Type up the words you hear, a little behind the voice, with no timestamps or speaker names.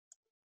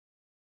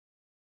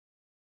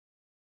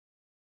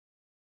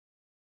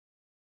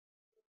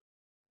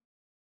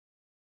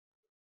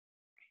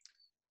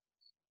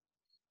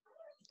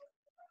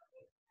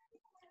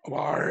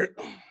வாழ்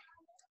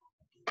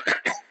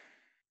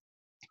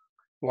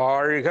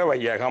வாழ்க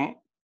வையகம்,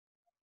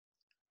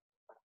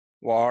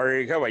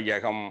 வாழ்க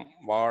வையகம்,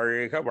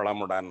 வாழ்க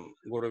வளமுடன்.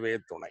 குருவே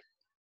துணை.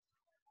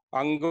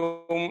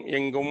 அங்கும்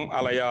எங்கும்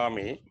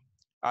அலையாமே,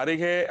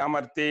 அருகே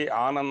அமர்த்தி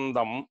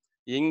ஆனந்தம்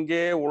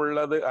இங்கே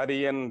உள்ளது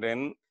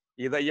அறியென்றென்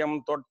இதயம்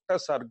தொட்ட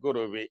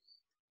சர்க்குருவே.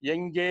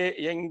 எங்கே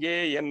எங்கே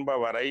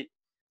என்பவரை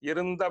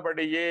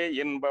இருந்தபடியே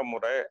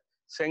இன்பமுற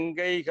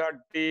செங்கை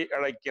காட்டி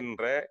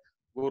அழைக்கின்ற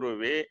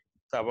குருவே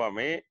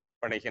தவமே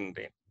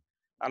பணிகின்றேன்.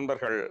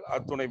 அன்பர்கள்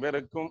அத்துணை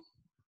பேருக்கும்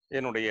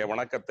என்னுடைய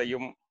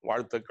வணக்கத்தையும்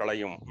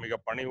வாழ்த்துக்களையும் மிக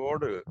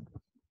பணிவோடு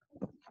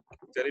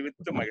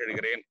தெரிவித்து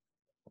மகிழ்கிறேன்.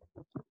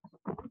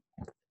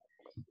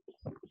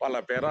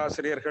 பல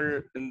பேராசிரியர்கள்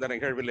இந்த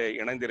நிகழ்விலே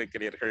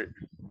இணைந்திருக்கிறீர்கள்,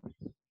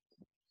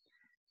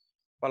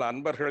 பல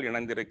அன்பர்கள்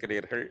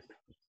இணைந்திருக்கிறீர்கள்.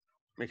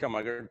 மிக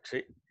மகிழ்ச்சி.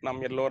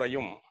 நம்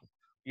எல்லோரையும்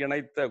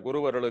இணைத்த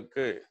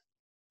குருவர்களுக்கு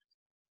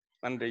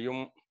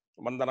நன்றியும்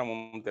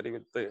வந்தனமும்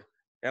தெரிவித்து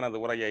எனது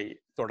உரையை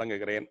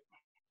தொடங்குகிறேன்.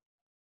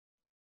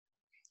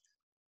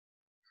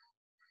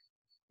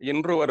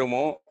 இன்று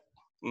வருமோ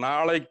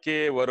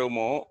நாளைக்கே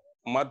வருமோ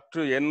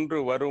மற்று என்று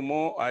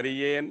வருமோ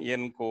அறியேன்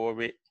என்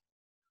கோவே.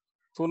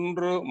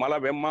 துன்று மல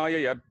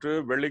வெம்மாயை அற்று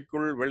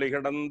வெளிக்குள்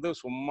வெளிகடந்து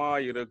சும்மா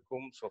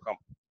இருக்கும்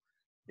சுகம்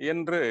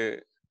என்று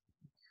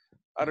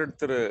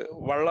அருட்திரு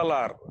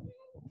வள்ளலார்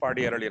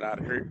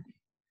பாடியருளினார்கள்.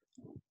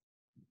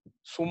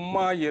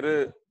 சும்மா இரு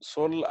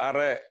சொல் அற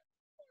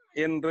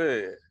என்று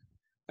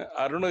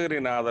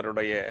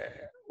அருணகிரிநாதருடைய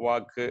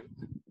வாக்கு.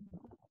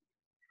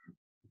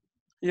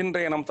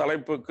 இன்றைய நம்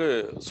தலைப்புக்கு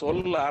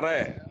சொல் அற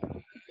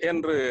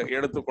என்று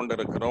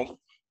எடுத்துக்கொண்டிருக்கிறோம்.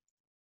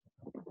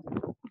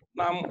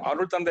 நாம்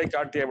அருள் தந்தை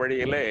காட்டிய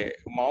வழியிலே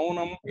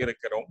மௌனம்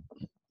இருக்கிறோம்.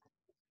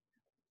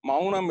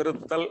 மௌனம்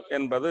இருத்தல்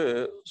என்பது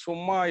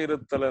சும்மா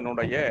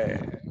இருத்தலினுடைய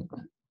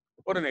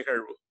ஒரு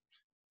நிகழ்வு.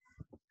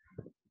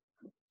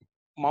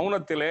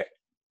 மௌனத்திலே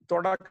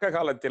தொடக்க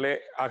காலத்திலே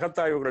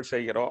அகத்தாய்வுகள்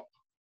செய்கிறோம்.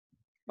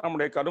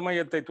 நம்முடைய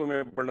கருமையத்தை தூய்மை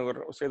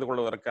செய்து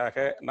கொள்வதற்காக,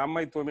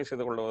 நம்மை தூய்மை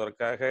செய்து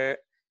கொள்வதற்காக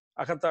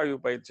அகத்தாய்வு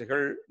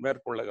பயிற்சிகள்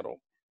மேற்கொள்ளுகிறோம்.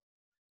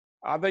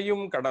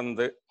 அதையும்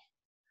கடந்து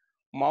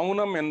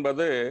மௌனம்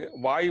என்பது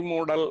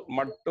வாய்மூடல்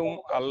மட்டும்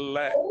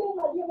அல்ல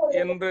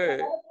என்று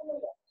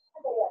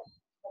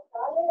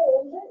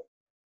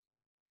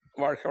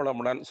வாழ்க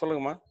வளமுடன்.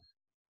 சொல்லுங்கம்மா.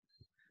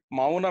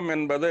 மௌனம்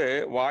என்பது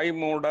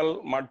வாய்மூடல்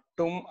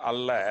மட்டும்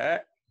அல்ல,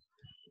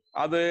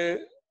 அது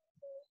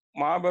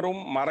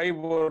மாபெரும்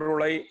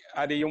மறைபொருளை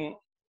அறியும்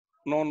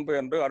நோன்பு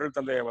என்று அருள்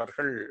தந்தை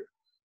அவர்கள்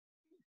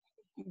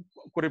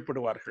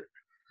குறிப்பிடுவார்கள்.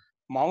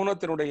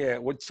 மௌனத்தினுடைய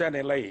உச்ச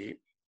நிலை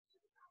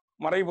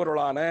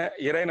மறைபொருளான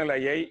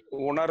இறைநிலையை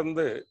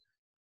உணர்ந்து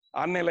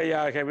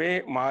அந்நிலையாகவே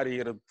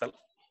மாறியிருத்தல்.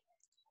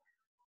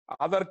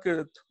 அதற்கு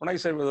துணை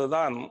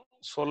செய்வதுதான்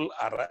சொல்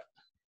அற.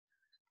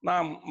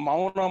 நாம்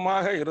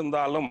மௌனமாக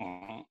இருந்தாலும்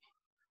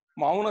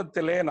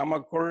மௌனத்திலே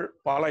நமக்குள்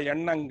பல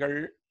எண்ணங்கள்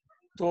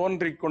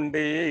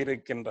தோன்றிக்கொண்டே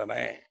இருக்கின்றன.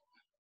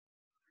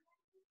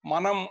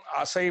 மனம்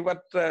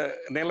அசைவற்ற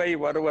நிலை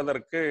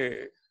வருவதற்கு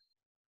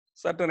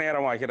சற்று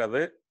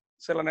நேரமாகிறது,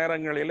 சில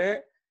நேரங்களிலே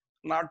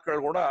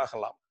நாட்கள் கூட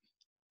ஆகலாம்.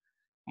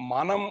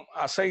 மனம்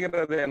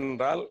அசைகிறது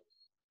என்றால்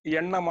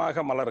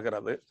எண்ணமாக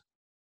மலர்கிறது.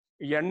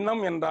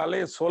 எண்ணம்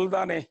என்றாலே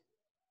சொல்தானே,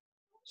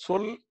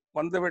 சொல்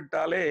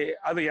வந்துவிட்டாலே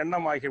அது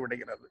எண்ணமாகி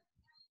விடுகிறது.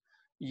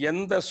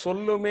 எந்த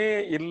சொல்லுமே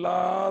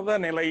இல்லாத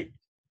நிலை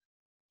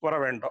வர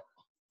வேண்டும்.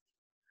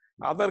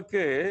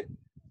 அதற்கு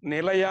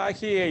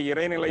நிலையாகிய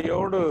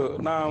இறைநிலையோடு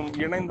நாம்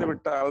இணைந்து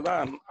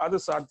விட்டால்தான் அது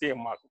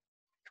சாத்தியமாகும்.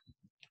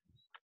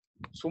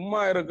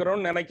 சும்மா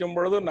இருக்கிறோம்னு நினைக்கும்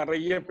பொழுது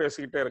நிறைய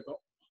பேசிக்கிட்டே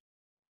இருக்கும்,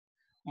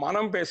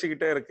 மனம்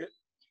பேசிக்கிட்டே இருக்கு.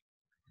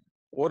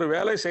 ஒரு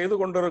வேலை செய்து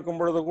கொண்டிருக்கும்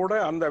பொழுது கூட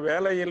அந்த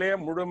வேலையிலே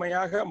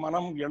முழுமையாக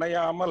மனம்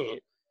இணையாமல்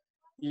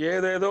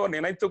ஏதேதோ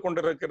நினைத்து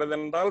கொண்டிருக்கிறது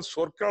என்றால்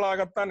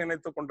சொற்களாகத்தான்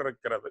நினைத்து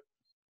கொண்டிருக்கிறது.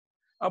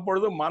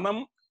 அப்பொழுது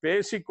மனம்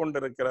பேசி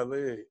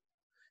கொண்டிருக்கிறது.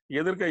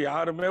 எதிர்க்க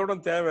யாருமே கூட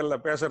தேவையில்லை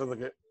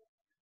பேசுறதுக்கு.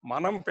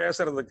 மனம்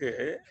பேசுறதுக்கு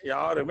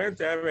யாருமே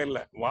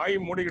தேவையில்லை. வாய்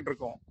மூடிக்கிட்டு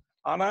இருக்கோம்,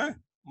 ஆனா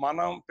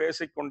மனம்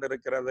பேசி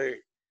கொண்டிருக்கிறது.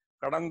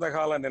 கடந்த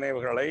கால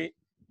நினைவுகளை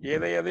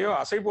எதையோ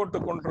அசை போட்டு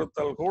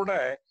கொண்டிருத்தல் கூட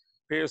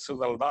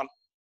பேசுதல் தான்.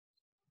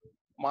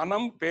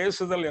 மனம்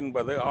பேசுதல்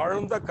என்பது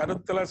ஆழ்ந்த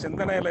கருத்துல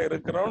சிந்தனையில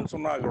இருக்கிறோம்னு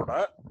சொன்னா கூட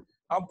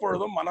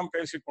அப்பொழுதும் மனம்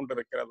பேசி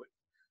கொண்டிருக்கிறது.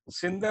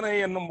 சிந்தனை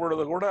என்னும்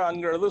பொழுது கூட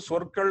அங்கொழுது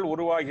சொற்கள்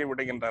உருவாகி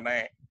விடுகின்றன,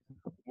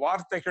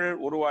 வார்த்தைகள்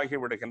உருவாகி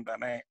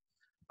விடுகின்றன.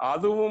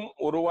 அதுவும்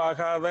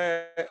உருவாகாத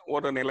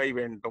ஒரு நிலை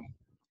வேண்டும்.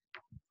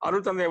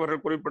 அருள் தந்தை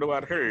அவர்கள்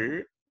குறிப்பிடுவார்கள்,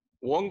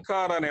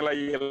 ஓங்கார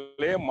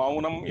நிலையிலே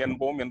மௌனம்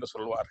என்போம் என்று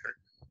சொல்வார்கள்.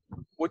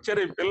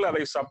 உச்சரிப்பில்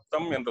அதை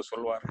சப்தம் என்று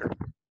சொல்வார்கள்.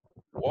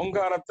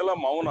 ஓங்காரத்துல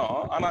மௌனம்,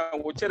 ஆனா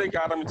உச்சரிக்க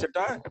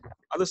ஆரம்பிச்சுட்டா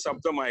அது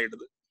சப்தம்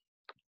ஆயிடுது.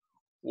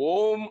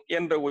 ஓம்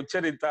என்று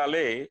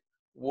உச்சரித்தாலே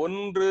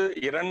ஒன்று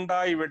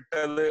இரண்டாய்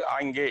விட்டது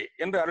ஆங்கே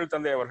என்று அருள்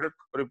தந்தை அவர்கள்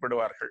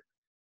குறிப்பிடுவார்கள்.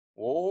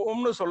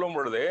 ஓம்னு சொல்லும்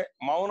பொழுது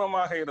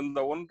மௌனமாக இருந்த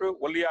ஒன்று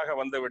ஒலியாக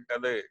வந்து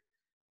விட்டது,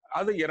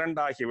 அது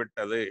இரண்டாகி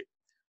விட்டது.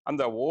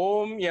 அந்த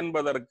ஓம்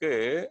என்பதற்கு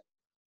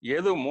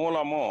எது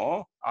மூலமோ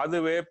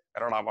அதுவே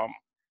பிரணவம்.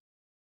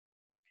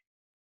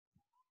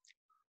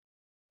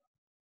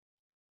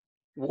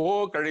 ஓ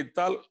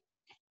கழித்தால்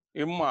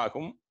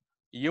இம்மாகும்,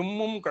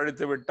 இம்மும்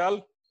கழித்து விட்டால்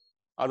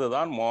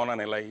அதுதான் மோன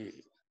நிலை,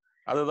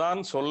 அதுதான்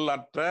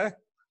சொல்லற்ற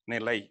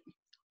நிலை.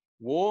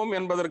 ஓம்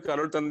என்பதற்கு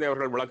அருள் தந்தை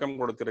அவர்கள் விளக்கம்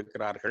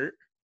கொடுத்திருக்கிறார்கள்.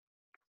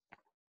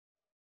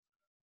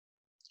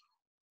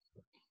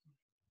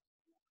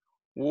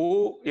 ஊ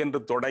என்று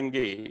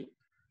தொடங்கி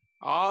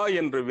ஆ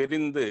என்று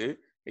விரிந்து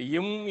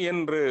இம்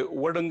என்று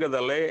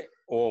ஒடுங்குதலே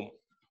ஓம்.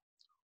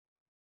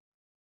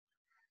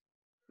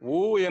 ஊ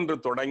என்று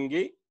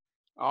தொடங்கி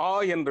ஆ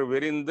என்று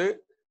விரிந்து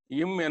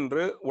இம்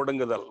என்று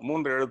ஒடுங்குதல்,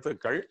 3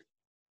 எழுத்துக்கள்.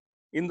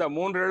 இந்த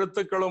 3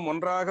 எழுத்துக்களும்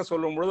ஒன்றாக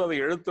சொல்லும் பொழுது அது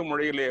எழுத்து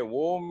மொழியிலே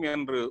ஓம்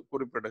என்று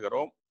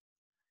குறிப்பிடுகிறோம்.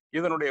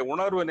 இதனுடைய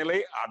உணர்வு நிலை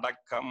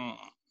அடக்கம்,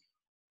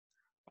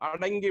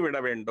 அடங்கி விட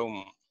வேண்டும்.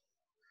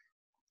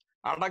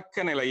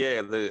 அடக்க நிலையே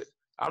அது.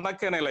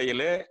 அடக்க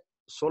நிலையிலே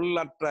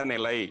சொல்லற்ற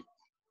நிலை,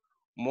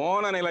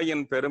 மோன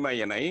நிலையின்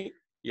பெருமையினை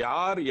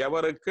யார்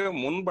எவருக்கு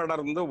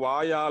முன்படர்ந்து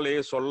வாயாலே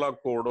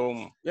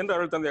சொல்லக்கூடும் என்று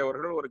அருள் தந்தை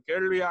அவர்கள் ஒரு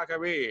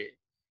கேள்வியாகவே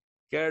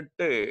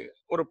கேட்டு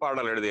ஒரு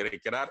பாடல்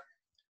எழுதியிருக்கிறார்.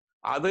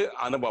 அது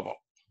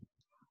அனுபவம்,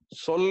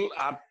 சொல்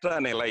அற்ற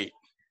நிலை.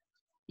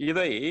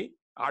 இதை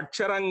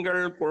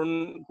அக்ஷரங்கள்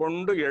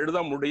கொண்டு எழுத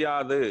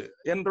முடியாது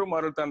என்றும்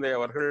அருள் தந்தை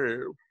அவர்கள்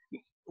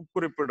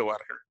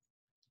குறிப்பிடுவார்கள்.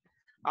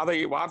 அதை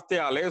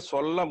வார்த்தையாலே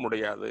சொல்ல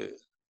முடியாது.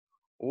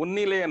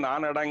 உன்னிலே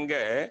நான் அடங்க,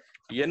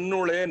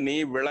 என்னுளே நீ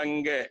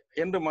விளங்க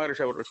என்று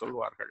மகரிஷி அவர்கள்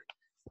சொல்வார்கள்.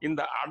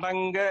 இந்த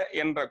அடங்க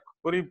என்ற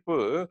குறிப்பு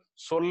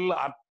சொல்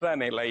அற்ற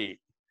நிலை,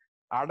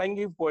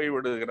 அடங்கி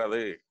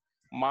போய்விடுகிறது.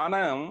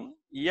 மனம்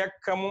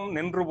இயக்கமும்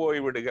நின்று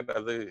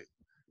போய்விடுகிறது.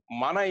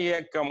 மன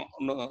இயக்கம்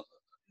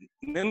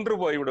நின்று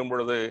போய்விடும்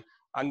பொழுது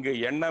அங்கு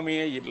எண்ணமே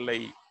இல்லை.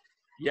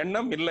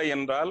 எண்ணம் இல்லை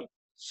என்றால்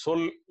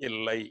சொல்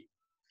இல்லை.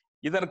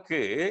 இதற்கு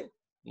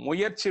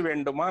முயற்சி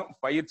வேண்டுமா,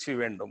 பயிற்சி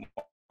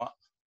வேண்டுமா?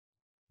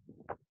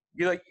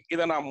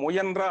 இதை நாம்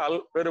முயன்றால்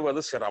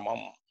பெறுவது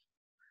சிரமம்.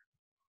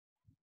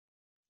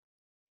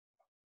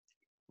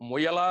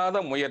 முயலாத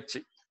முயற்சி,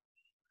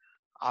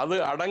 அது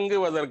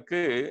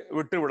அடங்குவதற்கு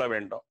விட்டுவிட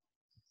வேண்டும்.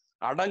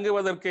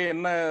 அடங்குவதற்கு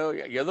என்ன,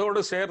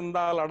 எதோடு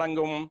சேர்ந்தால்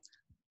அடங்கும்?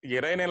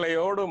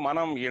 இறைநிலையோடு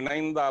மனம்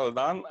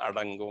இணைந்தால்தான்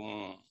அடங்கும்.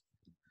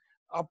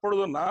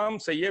 அப்பொழுது நாம்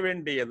செய்ய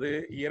வேண்டியது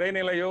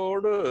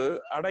இறைநிலையோடு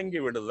அடங்கி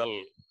விடுதல்.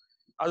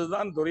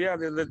 அதுதான்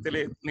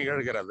துரியாதீதத்திலே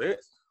நிகழ்கிறது.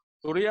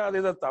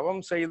 துரியாதீத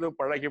தவம் செய்து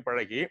பழகி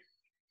பழகி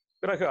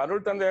பிறகு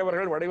அருள் தந்தை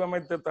அவர்கள்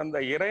வடிவமைத்து தந்த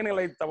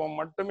இறைநிலை தவம்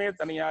மட்டுமே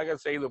தனியாக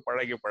செய்து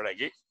பழகி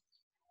பழகி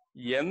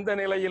எந்த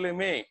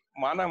நிலையிலுமே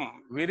மனம்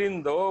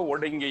விரிந்தோ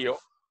ஒடுங்கியோ,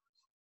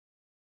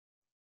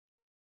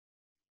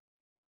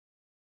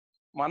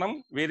 மனம்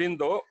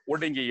விரிந்தோ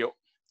ஒடுங்கியோ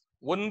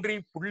ஒன்றி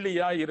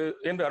புள்ளியாயிரு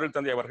என்று அருள்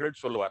தந்தை அவர்கள்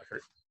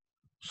சொல்லுவார்கள்.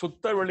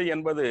 சுத்தவெளி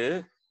என்பது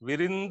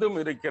விரிந்தும்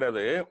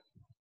இருக்கிறது,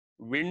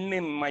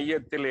 விண்ணின்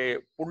மையத்திலே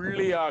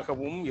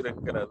புள்ளியாகவும்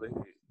இருக்கிறது.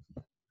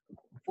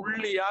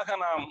 புள்ளியாக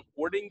நாம்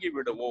ஒடுங்கி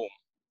விடுவோம்.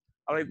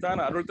 அதைத்தான்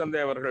அருள்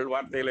தந்தை அவர்கள்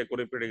வார்த்தையிலே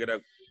குறிப்பிடுகிற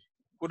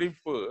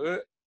குறிப்பு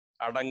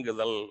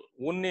அடங்குதல்.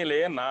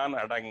 உன்னிலே நான்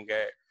அடங்க.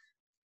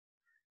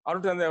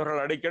 அருள் தந்தை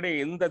அவர்கள் அடிக்கடி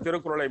இந்த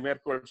திருக்குறளை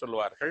மேற்கோள்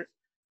சொல்வார்கள்.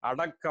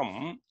 அடக்கம்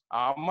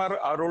அமர்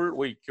அருள்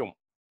உய்க்கும்,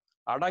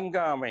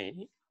 அடங்காமை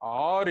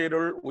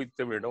ஆறிருள்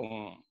உய்த்துவிடும்.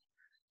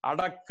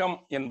 அடக்கம்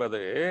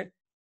என்பது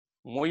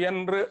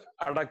முயன்று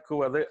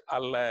அடக்குவது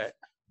அல்ல.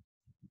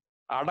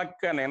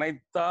 அடக்க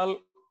நினைத்தால்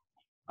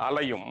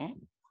அலையும்,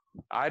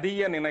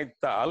 அறிய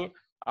நினைத்தால்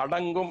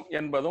அடங்கும்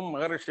என்பதும்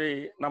மகரிஷி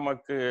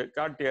நமக்கு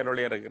காட்டி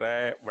அருளி இருக்கிற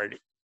வழி.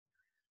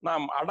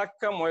 நாம்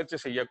அடக்க முயற்சி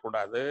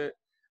செய்யக்கூடாது,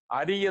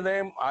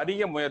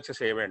 அறிய முயற்சி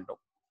செய்ய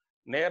வேண்டும்.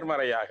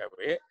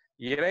 நேர்மறையாகவே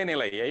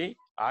இறைநிலையை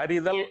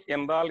அறிதல்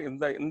என்றால்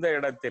இந்த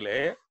இடத்திலே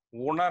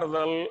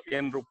உணர்தல்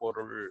என்று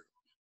பொருள்.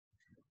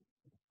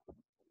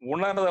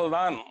 உணர்தல்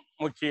தான்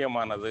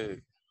முக்கியமானது.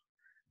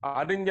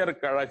 அறிஞர்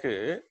கழகு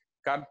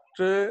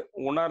கற்று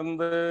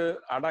உணர்ந்து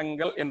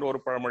அடங்கல் என்று ஒரு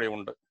பழமொழி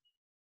உண்டு.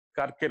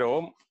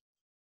 கற்கிறோம்,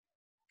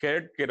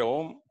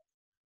 கேட்கிறோம்,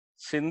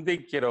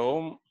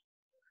 சிந்திக்கிறோம்,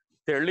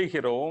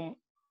 தெளிகிறோம்,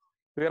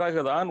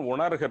 பிறகுதான்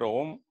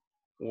உணர்கிறோம்.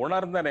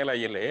 உணர்ந்த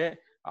நிலையிலே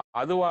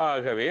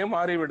அதுவாகவே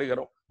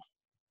மாறிவிடுகிறோம்.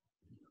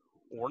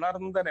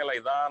 உணர்ந்த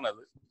நிலைதான்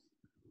அது.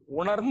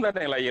 உணர்ந்த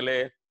நிலையிலே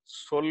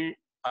சொல்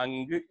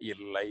அங்கு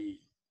இல்லை.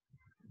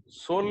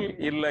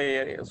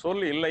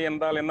 சொல் இல்லை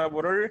என்றால் என்ன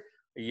பொருள்?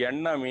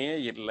 எண்ணமே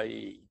இல்லை.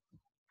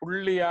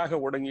 புள்ளியாக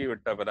ஒடுங்கி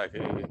விட்ட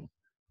பிறகு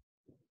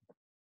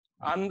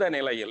அந்த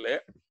நிலையில்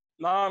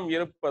நாம்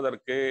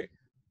இருப்பதற்கு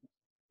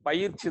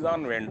பயிற்சி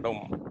தான்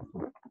வேண்டும்.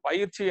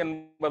 பயிற்சி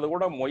என்பது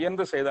கூட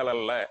முயன்று செய்தல்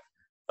அல்ல.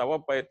 தவ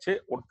பயிற்சி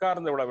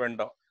உட்கார்ந்து விட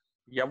வேண்டும்.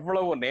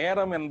 எவ்வளவு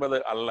நேரம் என்பது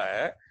அல்ல,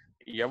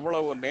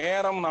 எவ்வளவு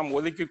நேரம் நாம்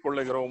ஒதுக்கி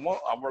கொள்ளுகிறோமோ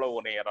அவ்வளவு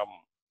நேரம்.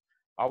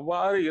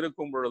 அவ்வாறு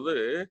இருக்கும் பொழுது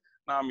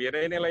நாம்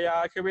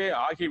இறைநிலையாகவே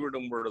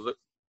ஆகிவிடும் பொழுது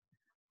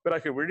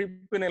பிறகு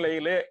விழிப்பு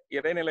நிலையிலே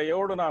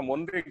இறைநிலையோடு நாம்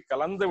ஒன்றி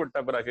கலந்து விட்ட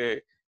பிறகு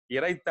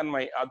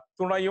இறைத்தன்மை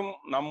அத்துணையும்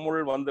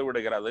நம்முள் வந்து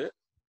விடுகிறது.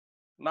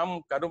 நம்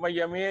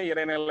கருமையமே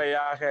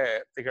இறைநிலையாக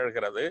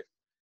திகழ்கிறது.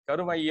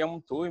 கருமையம்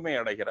தூய்மை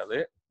அடைகிறது.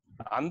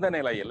 அந்த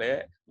நிலையிலே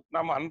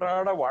நம்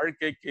அன்றாட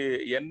வாழ்க்கைக்கு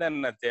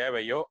என்னென்ன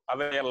தேவையோ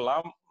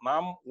அதையெல்லாம்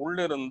நாம்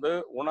உள்ளிருந்து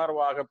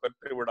உணர்வாக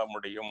பெற்றுவிட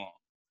முடியும்.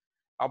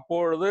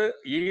 அப்பொழுது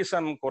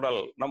ஈசன்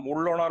குரல் நம்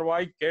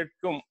உள்ளுணர்வாய்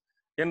கேட்கும்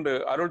என்று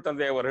அருள்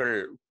தந்தை அவர்கள்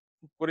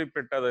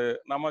குறிப்பிட்டது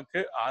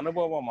நமக்கு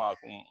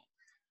அனுபவமாகும்.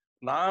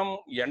 நாம்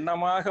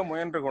எண்ணமாக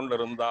முயன்று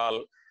கொண்டிருந்தால்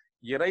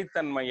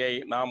இறைத்தன்மையை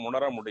நாம்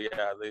உணர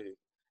முடியாது.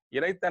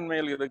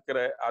 இறைத்தன்மையில் இருக்கிற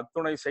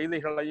அத்துணை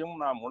செய்திகளையும்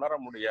நாம் உணர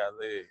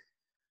முடியாது.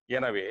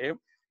 எனவே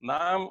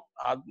நாம்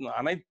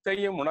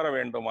அனைத்தையும் உணர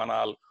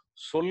வேண்டுமானால்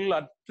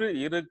சொல்லற்று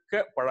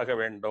இருக்க பழக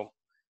வேண்டும்.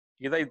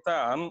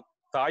 இதைத்தான்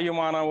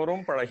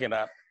தாயுமானவரும்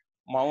பழகினார்.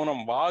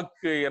 மௌனம்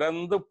வாக்கு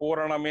இறந்து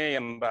பூரணமே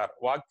என்றார்.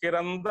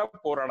 வாக்கிறந்த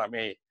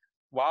பூரணமே.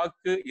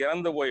 வாக்கு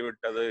இறந்து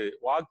போய்விட்டது,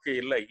 வாக்கு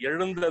இல்லை,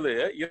 எழுந்தது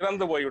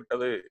இறந்து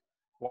போய்விட்டது.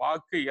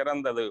 வாக்கு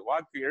இறந்தது,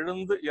 வாக்கு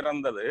எழுந்து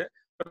இறந்தது,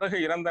 பிறகு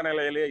இறந்த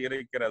நிலையிலே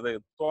இருக்கிறது.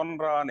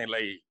 தோன்றா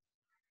நிலை,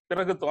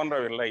 பிறகு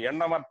தோன்றவில்லை,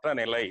 எண்ணமற்ற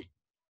நிலை.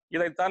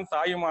 இதைத்தான்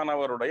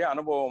தாயுமானவருடைய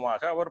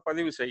அனுபவமாக அவர்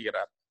பதிவு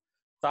செய்கிறார்.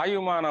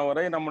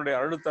 தாயுமானவரை நம்முடைய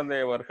அருள் தந்தை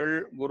அவர்கள்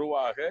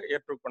குருவாக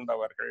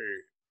ஏற்றுக்கொண்டவர்கள்.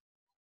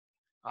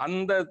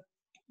 அந்த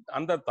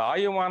அந்த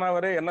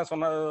தாயுமானவரே என்ன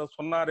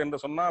சொன்னார் என்று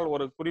சொன்னால்,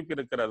 ஒரு குறிப்பு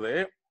இருக்கிறது.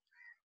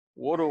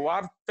 ஒரு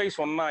வார்த்தை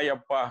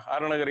சொன்னாயப்பா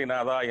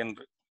அருணகிரிநாதா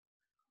என்று.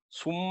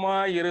 சும்மா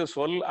இரு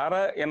சொல் அற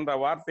என்ற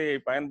வார்த்தையை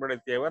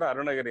பயன்படுத்தியவர்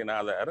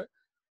அருணகிரிநாதர்.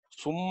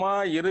 சும்மா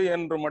இரு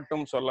என்று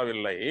மட்டும்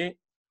சொல்லவில்லை,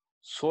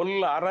 சொல்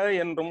அற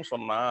என்றும்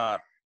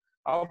சொன்னார்.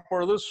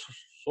 அப்பொழுது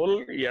சொல்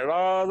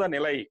எழாத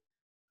நிலை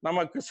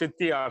நமக்கு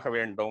சித்தியாக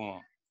வேண்டும்.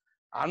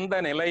 அந்த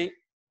நிலை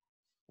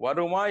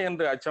வருமா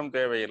என்று அச்சம்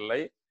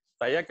தேவையில்லை,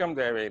 தயக்கம்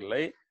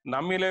தேவையில்லை.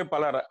 நம்மிலே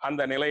பலர்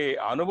அந்த நிலையை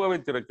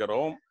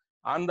அனுபவித்திருக்கிறோம்.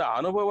 அந்த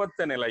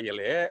அனுபவத்த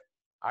நிலையிலே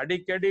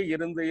அடிக்கடி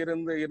இருந்து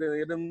இருந்து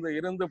இருந்து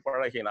இருந்து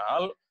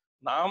பழகினால்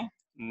நாம்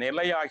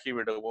நிலையாகி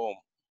விடுவோம்.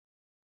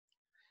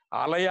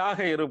 அலையாக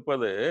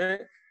இருப்பது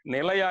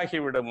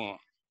நிலையாகிவிடும்.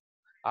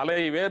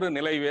 அலை வேறு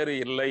நிலை வேறு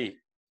இல்லை.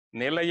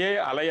 நிலையே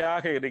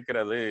அலையாக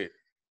இருக்கிறது.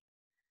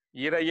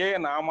 இறையே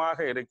நாமாக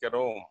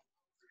இருக்கிறோம்.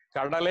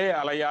 கடலே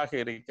அலையாக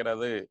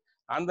இருக்கிறது.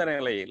 அந்த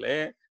நிலையிலே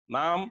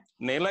நாம்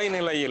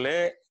நிலையிலே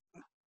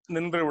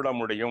நின்று விட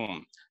முடியும்.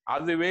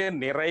 அதுவே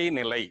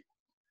நிறைநிலை.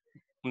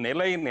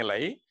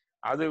 நிலை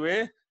அதுவே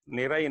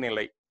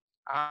நிறைநிலை.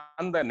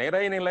 அந்த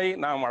நிறைநிலை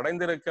நாம்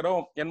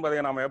அடைந்திருக்கிறோம் என்பதை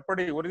நாம்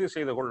எப்படி உறுதி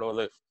செய்து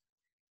கொள்வது?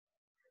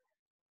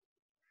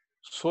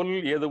 சொல்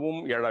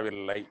எதுவும்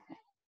எழவில்லை,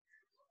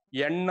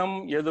 எண்ணம்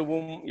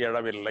எதுவும்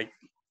எழவில்லை.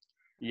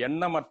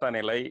 எண்ணமற்ற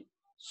நிலை,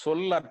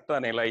 சொல்லற்ற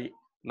நிலை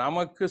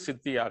நமக்கு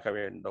சித்தியாக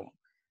வேண்டும்.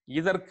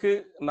 இதற்கு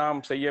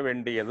நாம் செய்ய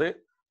வேண்டியது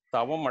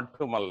தவம்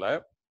மட்டுமல்ல,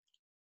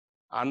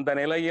 அந்த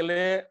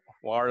நிலையிலே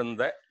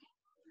வாழ்ந்த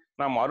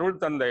நம் அருள்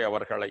தந்தை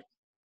அவர்களை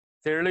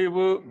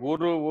தெளிவு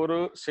குரு குரு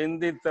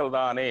சிந்தித்தல்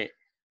தானே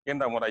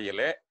என்ற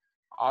முறையிலே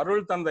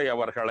அருள் தந்தை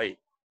அவர்களை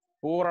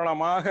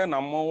பூரணமாக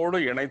நம்மோடு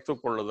இணைத்து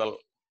கொள்ளுதல்.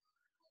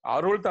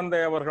 அருள்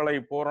தந்தை அவர்களை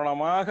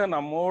பூரணமாக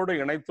நம்மோடு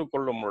இணைத்து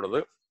கொள்ளும்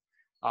பொழுது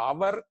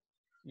அவர்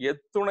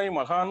எத்துணை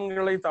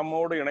மகான்களை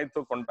தம்மோடு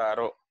இணைத்து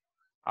கொண்டாரோ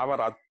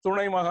அவர்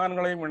அத்துணை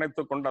மகான்களையும்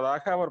இணைத்து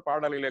கொண்டதாக அவர்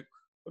பாடலிலே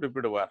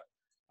குறிப்பிடுவார்.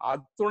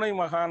 அத்துணை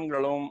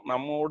மகான்களும்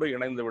நம்மோடு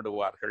இணைந்து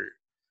விடுவார்கள்.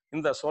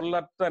 இந்த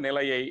சொல்லற்ற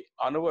நிலையை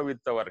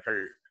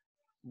அனுபவித்தவர்கள்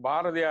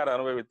பாரதியார்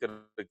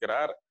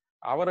அனுபவித்திருக்கிறார்.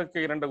 அவருக்கு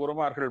 2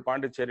 குருமார்கள்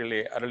பாண்டிச்சேரியிலே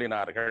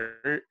அருளினார்கள்.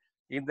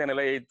 இந்த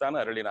நிலையைத்தான்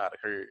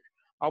அருளினார்கள்.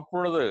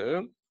 அப்பொழுது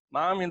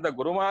நாம் இந்த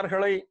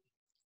குருமார்களை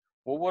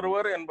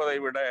ஒவ்வொருவர் என்பதை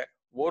விட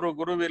ஒரு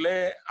குருவிலே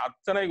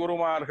அத்தனை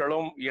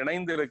குருமார்களும்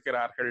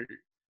இணைந்திருக்கிறார்கள்.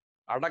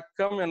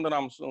 அடக்கம் என்று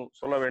நாம்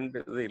சொல்ல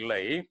வேண்டியது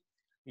இல்லை,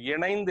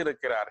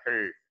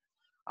 இணைந்திருக்கிறார்கள்.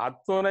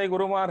 அத்துணை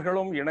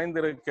குருமார்களும்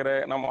இணைந்திருக்கிற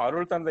நம்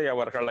அருள் தந்தை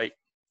அவர்களை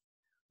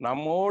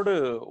நம்மோடு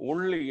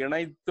உள்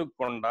இணைத்து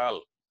கொண்டால்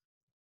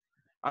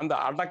அந்த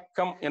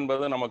அடக்கம்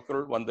என்பது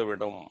நமக்குள்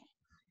வந்துவிடும்.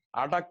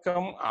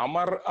 அடக்கம்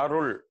அமர்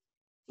அருள்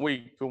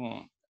உய்க்கும்.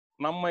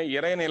 நம்மை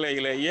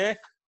இறைநிலையிலேயே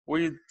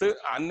உய்த்து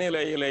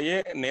அந்நிலையிலேயே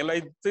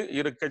நிலைத்து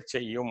இருக்க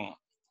செய்யும்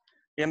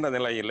என்ற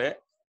நிலையிலே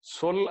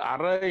சொல்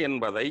அற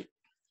என்பதை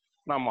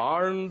நாம்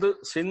ஆழ்ந்து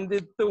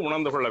சிந்தித்து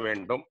உணர்ந்து கொள்ள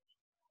வேண்டும்.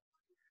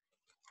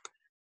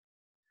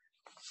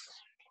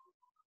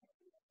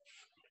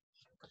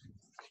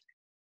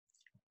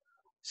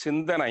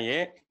 சிந்தனையே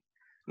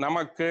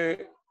நமக்கு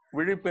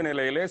விழிப்பு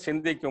நிலையிலே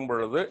சிந்திக்கும்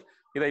பொழுது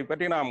இதை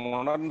பற்றி நாம்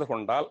உணர்ந்து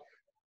கொண்டால்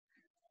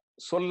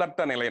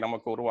சொல்லற்ற நிலை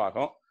நமக்கு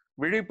உருவாகும்.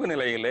 விழிப்பு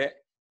நிலையிலே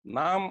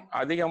நாம்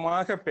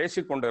அதிகமாக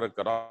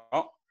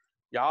பேசிக்கொண்டிருக்கிறோம்.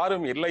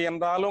 யாரும் இல்லை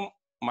என்றாலும்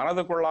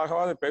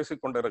மனதுக்குள்ளாகவாது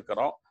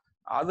பேசிக்கொண்டிருக்கிறோம்.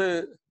 அது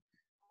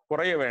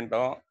குறைய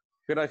வேண்டும்,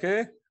 பிறகு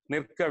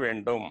நிற்க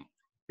வேண்டும்.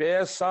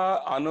 பேசா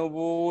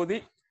அனுபூதி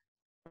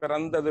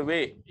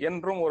பிறந்ததுவே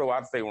என்றும் ஒரு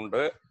வார்த்தை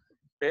உண்டு.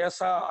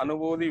 பேசா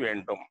அனுபூதி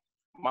வேண்டும்.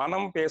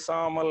 மனம்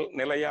பேசாமல்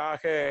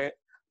நிலையாக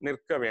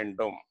நிற்க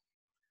வேண்டும்.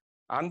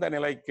 அந்த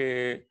நிலைக்கு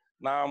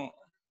நாம்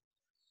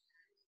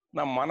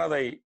நம்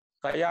மனதை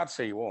தயார்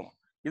செய்வோம்.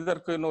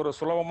 இதற்கு இன்னொரு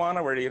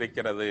சுலபமான வழி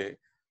இருக்கிறது,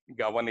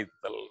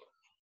 கவனித்தல்.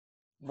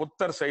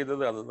 புத்தர்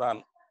செய்தது அதுதான்,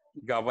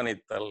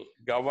 கவனித்தல்.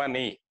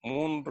 கவனி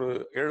 3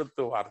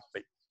 எழுத்து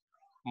வார்த்தை.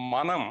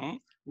 மனம்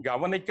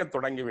கவனிக்க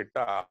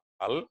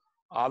தொடங்கிவிட்டால்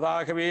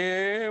அதாகவே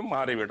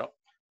மாறிவிடும்.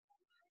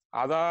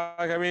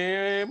 அதாகவே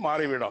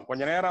மாறிவிடும்.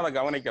 கொஞ்ச நேரம் அதை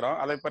கவனிக்கிறோம்,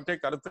 அதை பற்றி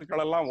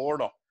கருத்துக்கள் எல்லாம்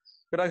ஓடும்.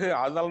 பிறகு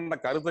அந்த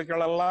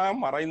கருத்துக்கள் எல்லாம்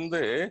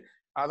மறைந்து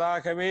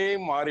அதாகவே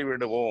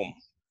மாறிவிடுவோம்.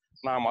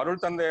 நாம்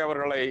அருள் தந்தை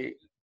அவர்களை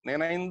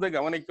நினைந்து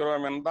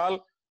கவனிக்கிறோம் என்றால்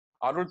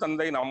அருள்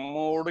தந்தை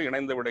நம்மோடு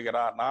இணைந்து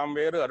விடுகிறார். நாம்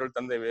வேறு, அருள்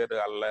தந்தை வேறு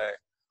அல்ல.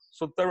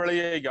 சுத்த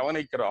வெளியை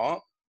கவனிக்கிறோம்,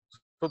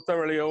 சுத்த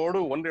வெளியோடு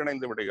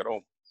ஒன்றிணைந்து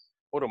விடுகிறோம்.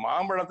 ஒரு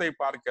மாம்பழத்தை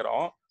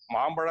பார்க்கிறோம்,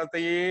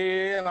 மாம்பழத்தையே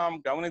நாம்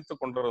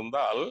கவனித்துக்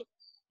கொண்டிருந்தால்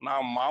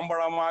நாம்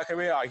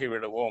மாம்பழமாகவே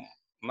ஆகிவிடுவோம்.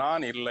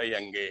 நான் இல்லை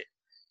அங்கே.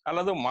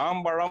 அல்லது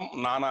மாம்பழம்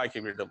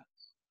நானாகிவிடும்.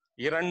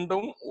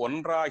 இரண்டும்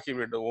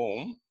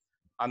ஒன்றாகிவிடுவோம்.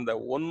 அந்த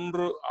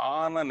ஒன்று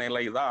ஆன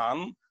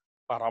நிலைதான்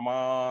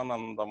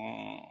பரமானந்தம்.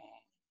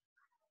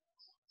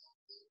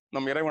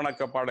 நம்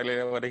இறைவணக்க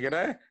பாடலில் வருகிற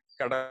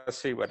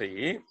கடைசி வரி,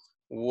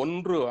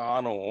 ஒன்று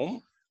ஆனோம்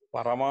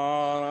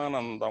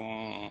பரமானந்தம்.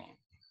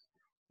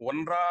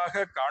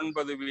 ஒன்றாக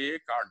காண்பதுவே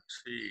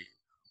காட்சி.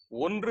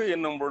 ஒன்று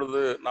என்னும்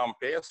பொழுது நாம்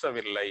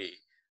பேசவில்லை,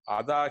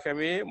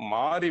 அதாகவே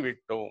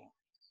மாறிவிட்டோம்,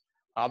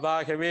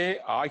 அதாகவே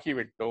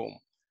ஆகிவிட்டோம்.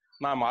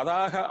 நாம்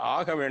அதாக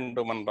ஆக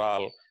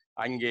வேண்டுமென்றால்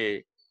அங்கே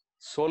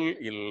சொல்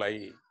இல்லை,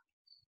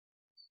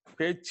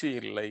 பேச்சு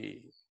இல்லை,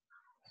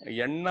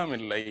 எண்ணம்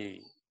இல்லை,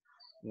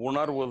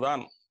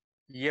 உணர்வுதான்.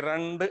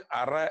 இரண்டு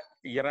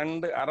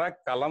அற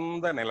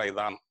கலந்த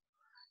நிலைதான்.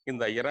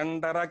 இந்த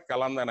இரண்டற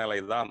கலந்த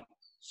நிலைதான்.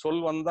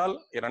 சொல் வந்தால்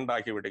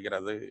இரண்டாகி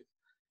விடுகிறது.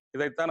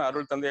 இதைத்தான்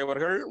அருள் தந்தை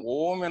அவர்கள்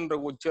ஓம் என்று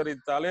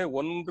உச்சரித்தாலே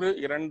ஒன்று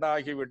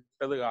இரண்டாகி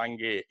விட்டது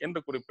அங்கே என்று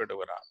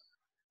குறிப்பிடுகிறார்.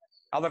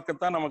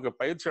 அதற்குத்தான் நமக்கு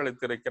பயிற்சி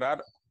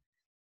அளித்திருக்கிறார்.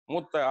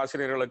 மூத்த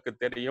ஆசிரியர்களுக்கு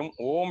தெரியும்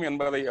ஓம்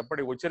என்பதை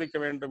எப்படி உச்சரிக்க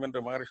வேண்டும் என்று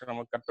மகரிஷி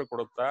நமக்கு கற்றுக்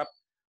கொடுத்தார்.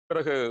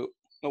 பிறகு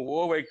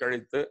ஓவை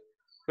கழித்து,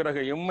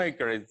 பிறகு இம்மை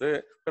கழித்து,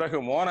 பிறகு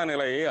மோன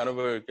நிலையை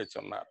அனுபவிக்க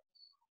சொன்னார்.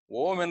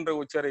 ஓம் என்று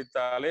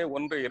உச்சரித்தாலே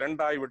ஒன்று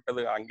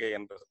இரண்டாய்விட்டது அங்கே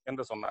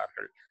என்று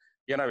சொன்னார்கள்.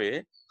 எனவே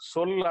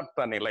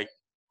சொல்லற்ற நிலை,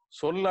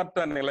 சொல்லற்ற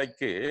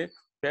நிலைக்கு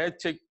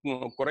பேச்சை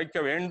குறைக்க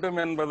வேண்டும்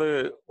என்பது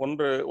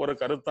ஒரு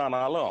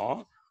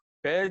கருத்தானாலும்,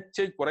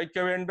 பேச்சை குறைக்க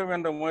வேண்டும்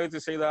என்று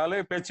முயற்சி செய்தாலே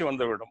பேச்சு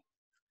வந்துவிடும்.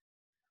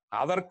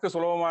 அதற்கு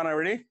சுலபமான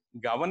வழி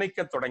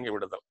கவனிக்க தொடங்கி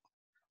விடுதல்.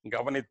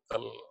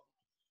 கவனித்தல்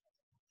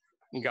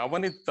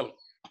கவனித்தல்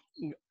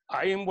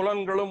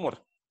ஐம்புலன்களும்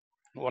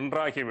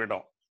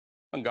ஒன்றாகிவிடும்.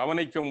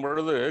 கவனிக்கும்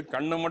பொழுது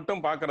கண்ணு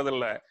மட்டும் பார்க்கறது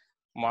இல்லை,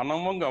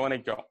 மனமும்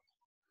கவனிக்கும்.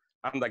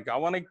 அந்த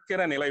கவனிக்கிற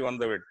நிலை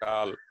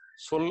வந்துவிட்டால்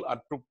சொல்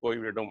அற்று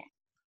போய்விடும்.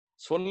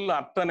 சொல்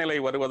அற்ற நிலை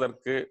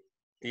வருவதற்கு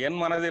என்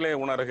மனதிலே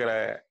உணர்கிற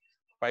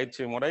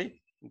பயிற்சி முறை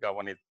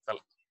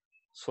கவனித்தல்.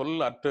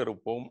 சொல் அற்று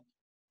இருப்போம்,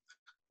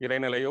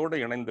 இறைநிலையோடு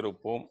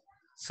இணைந்திருப்போம்,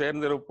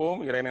 சேர்ந்திருப்போம்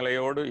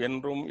இறைநிலையோடு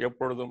என்றும்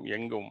எப்பொழுதும்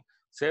எங்கும்.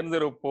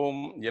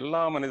 சேர்ந்திருப்போம்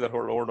எல்லா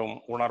மனிதர்களோடும்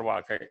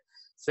உணர்வாக,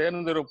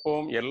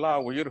 சேர்ந்திருப்போம் எல்லா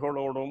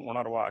உயிர்களோடும்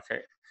உணர்வாக,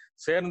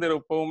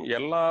 சேர்ந்திருப்போம்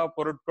எல்லா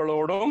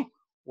பொருட்களோடும்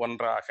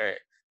ஒன்றாக.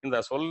 இந்த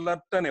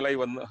சொல்லற்ற நிலை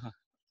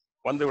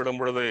வந்துவிடும்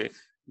பொழுது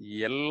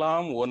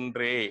எல்லாம்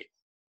ஒன்றே,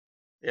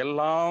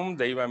 எல்லாம்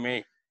தெய்வமே.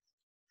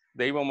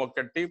 தெய்வ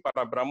முக்கட்டி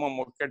பிரம்ம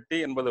முக்கட்டி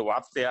என்பது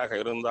வார்த்தையாக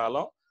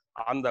இருந்தாலும்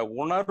அந்த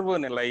உணர்வு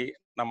நிலை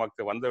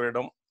நமக்கு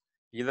வந்துவிடும்.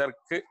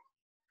 இதற்கு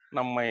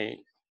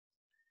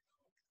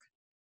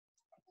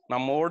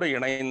நம்மோடு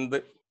இணைந்து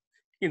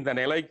இந்த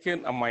நிலைக்கு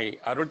நம்மை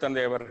அருள்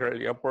தந்தை அவர்கள்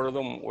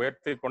எப்பொழுதும்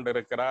உயர்த்தி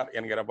கொண்டிருக்கிறார்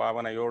என்கிற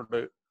பாவனையோடு,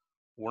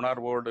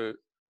 உணர்வோடு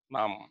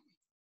நாம்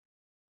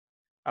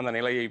அந்த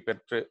நிலையை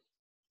பெற்று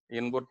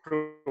இன்புற்று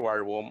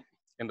வாழ்வோம்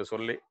என்று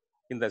சொல்லி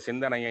இந்த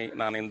சிந்தனையை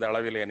நான் இந்த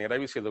அளவிலே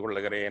நிறைவு செய்து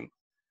கொள்ளுகிறேன்.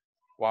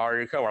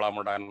 வாழ்க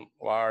வளமுடன்,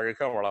 வாழ்க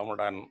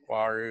வளமுடன்,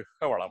 வாழ்க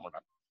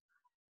வளமுடன்.